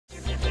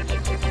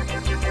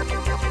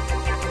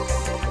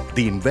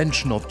the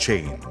invention of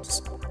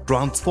chains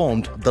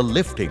transformed the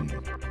lifting,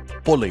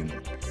 pulling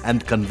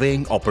and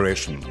conveying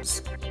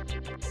operations.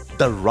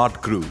 The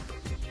RUD Group,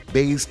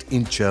 based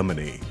in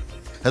Germany,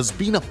 has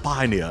been a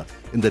pioneer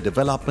in the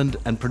development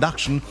and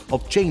production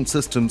of chain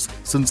systems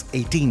since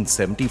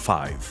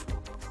 1875.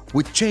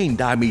 With chain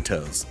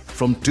diameters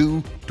from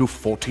 2 to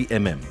 40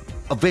 mm,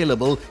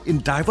 available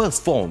in diverse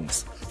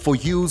forms for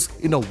use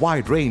in a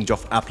wide range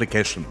of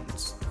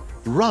applications.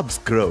 RUD's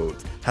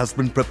growth has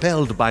been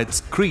propelled by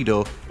its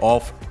credo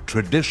of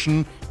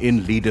tradition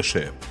in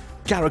leadership,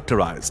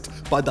 characterized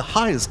by the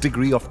highest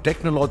degree of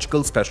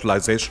technological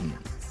specialization,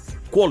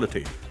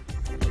 quality,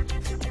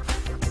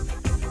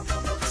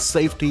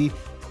 safety,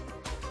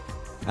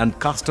 and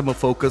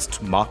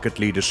customer-focused market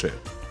leadership.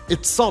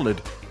 Its solid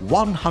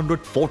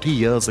 140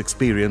 years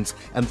experience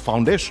and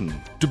foundation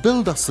to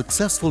build a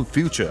successful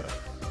future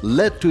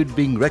led to it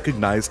being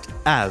recognized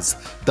as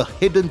the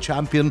hidden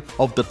champion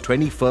of the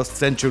 21st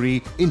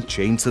century in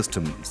chain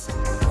systems.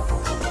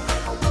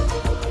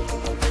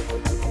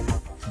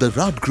 The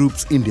RUD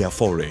Group's India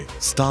foray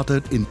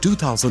started in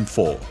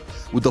 2004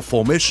 with the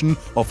formation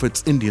of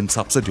its Indian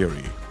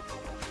subsidiary,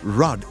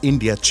 RUD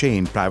India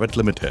Chain Private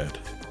Limited.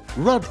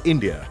 RUD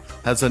India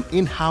has an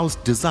in-house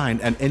design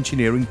and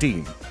engineering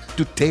team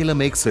to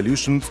tailor-make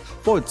solutions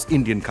for its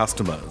Indian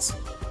customers.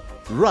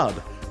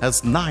 RUD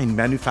has 9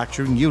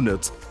 manufacturing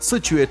units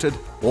situated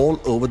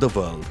all over the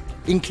world,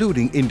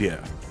 including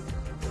India.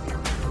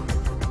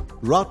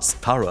 RUD's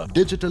thorough,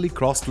 digitally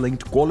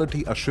cross-linked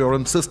quality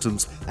assurance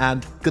systems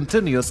and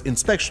continuous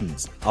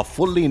inspections are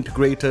fully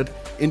integrated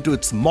into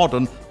its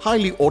modern,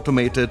 highly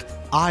automated,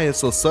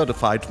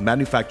 ISO-certified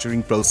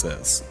manufacturing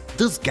process.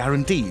 This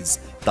guarantees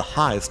the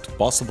highest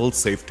possible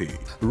safety.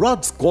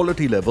 RUD's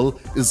quality level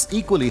is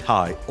equally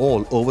high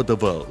all over the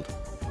world.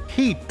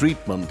 Heat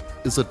treatment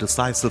is a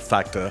decisive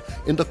factor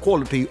in the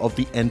quality of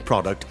the end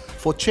product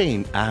for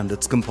chain and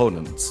its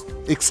components.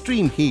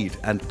 Extreme heat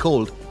and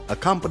cold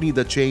accompany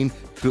the chain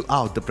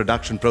throughout the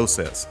production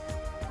process.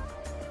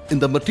 In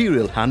the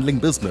material handling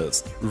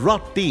business,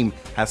 RUD team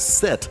has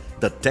set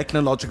the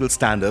technological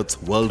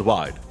standards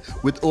worldwide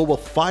with over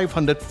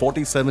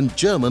 547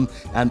 German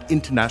and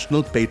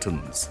international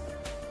patents.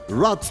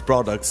 RUD's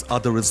products are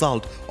the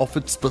result of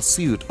its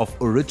pursuit of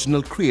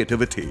original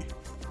creativity,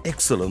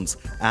 excellence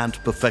and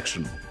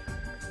perfection.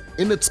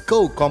 In its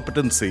core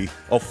competency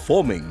of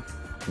forming,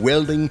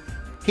 welding,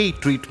 heat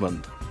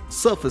treatment,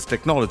 surface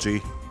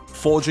technology,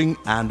 forging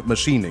and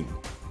machining,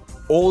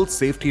 all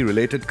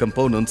safety-related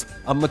components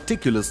are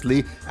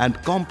meticulously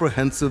and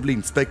comprehensively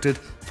inspected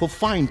for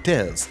fine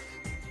tears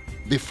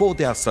before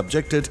they are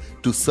subjected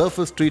to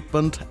surface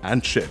treatment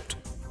and shipped.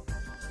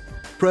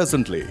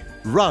 Presently,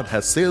 RUD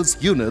has sales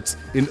units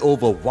in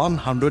over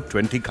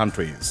 120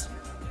 countries.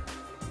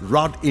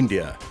 RUD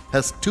India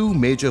has 2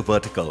 major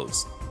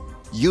verticals: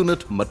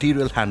 unit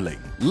material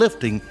handling,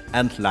 lifting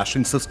and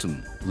lashing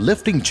system,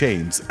 lifting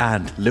chains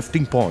and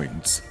lifting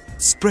points,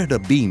 spreader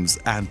beams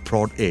and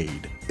prod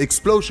aid,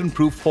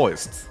 explosion-proof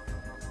hoists,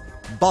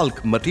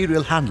 bulk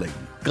material handling,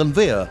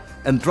 conveyor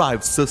and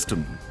drive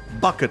system,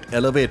 bucket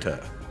elevator,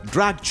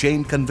 drag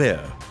chain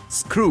conveyor,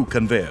 screw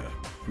conveyor.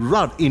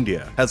 RUD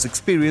India has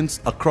experience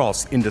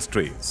across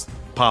industries: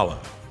 power,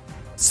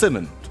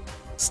 cement,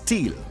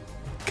 steel,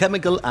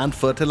 chemical and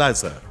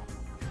fertilizer,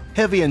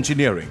 heavy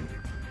engineering,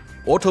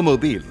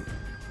 automobile,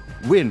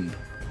 wind,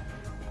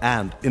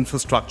 and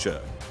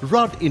infrastructure.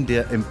 RUD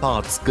India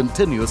imparts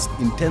continuous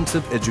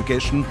intensive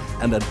education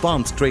and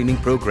advanced training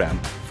program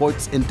for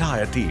its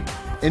entire team,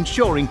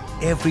 ensuring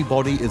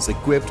everybody is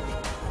equipped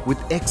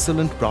with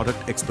excellent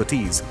product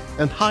expertise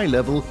and high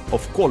level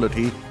of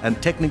quality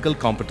and technical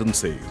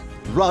competency.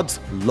 RUD's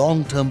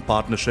long-term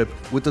partnership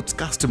with its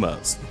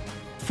customers,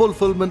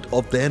 fulfillment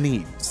of their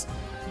needs,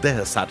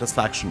 their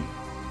satisfaction,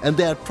 and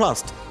their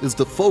trust is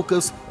the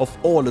focus of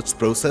all its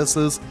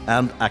processes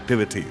and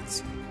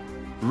activities.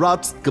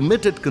 RUD's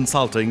committed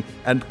consulting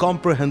and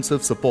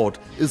comprehensive support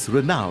is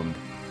renowned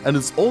and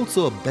is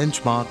also a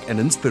benchmark and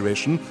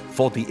inspiration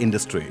for the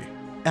industry.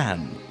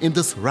 And in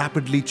this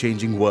rapidly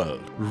changing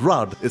world,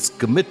 RUD is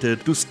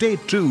committed to stay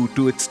true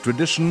to its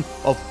tradition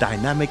of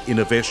dynamic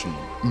innovation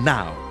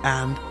now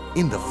and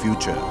in the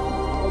future.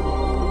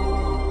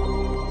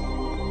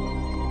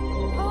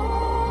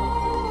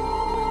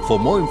 For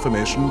more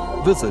information,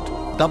 visit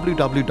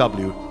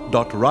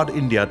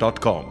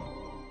www.rudindia.com.